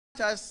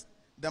as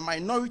the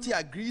minority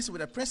agrees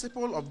with the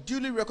principle of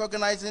duly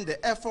recognizing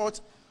the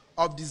effort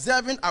of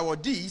deserving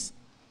awardees,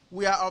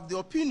 we are of the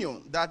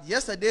opinion that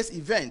yesterday's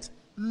event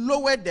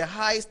lowered the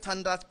high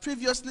standards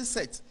previously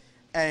set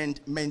and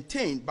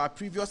maintained by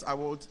previous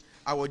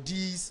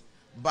awardees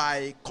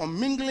by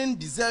commingling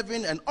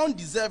deserving and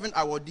undeserving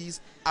awardees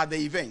at the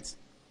event.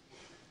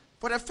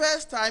 For the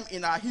first time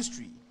in our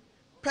history,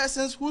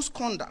 persons whose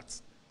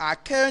conduct are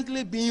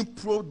currently being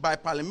probed by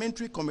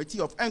Parliamentary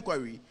Committee of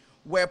Inquiry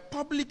were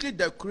publicly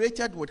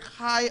decorated with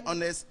high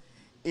honors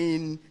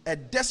in a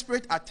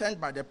desperate attempt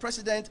by the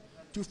President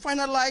to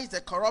finalize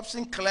the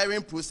corruption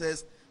clearing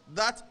process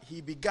that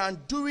he began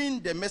during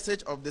the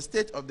message of the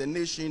State of the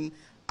Nation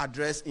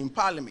address in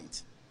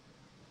Parliament.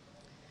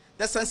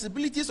 The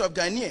sensibilities of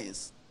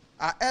Ghanaians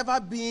are ever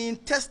being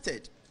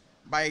tested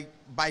by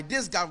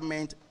this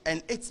government,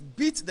 and it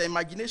beats the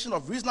imagination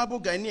of reasonable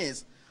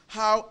Ghanaians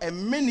how a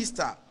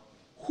minister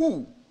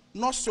who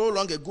not so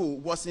long ago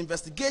was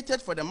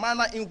investigated for the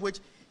manner in which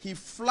he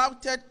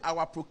flouted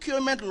our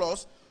procurement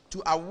laws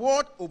to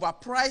award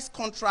overpriced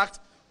contracts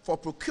for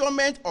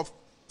procurement of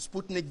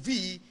Sputnik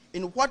V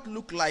in what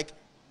looked like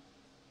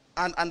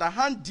an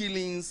underhand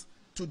dealings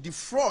to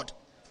defraud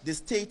the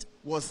state,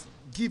 was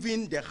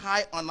given the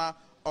high honor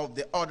of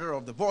the Order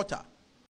of the Volta.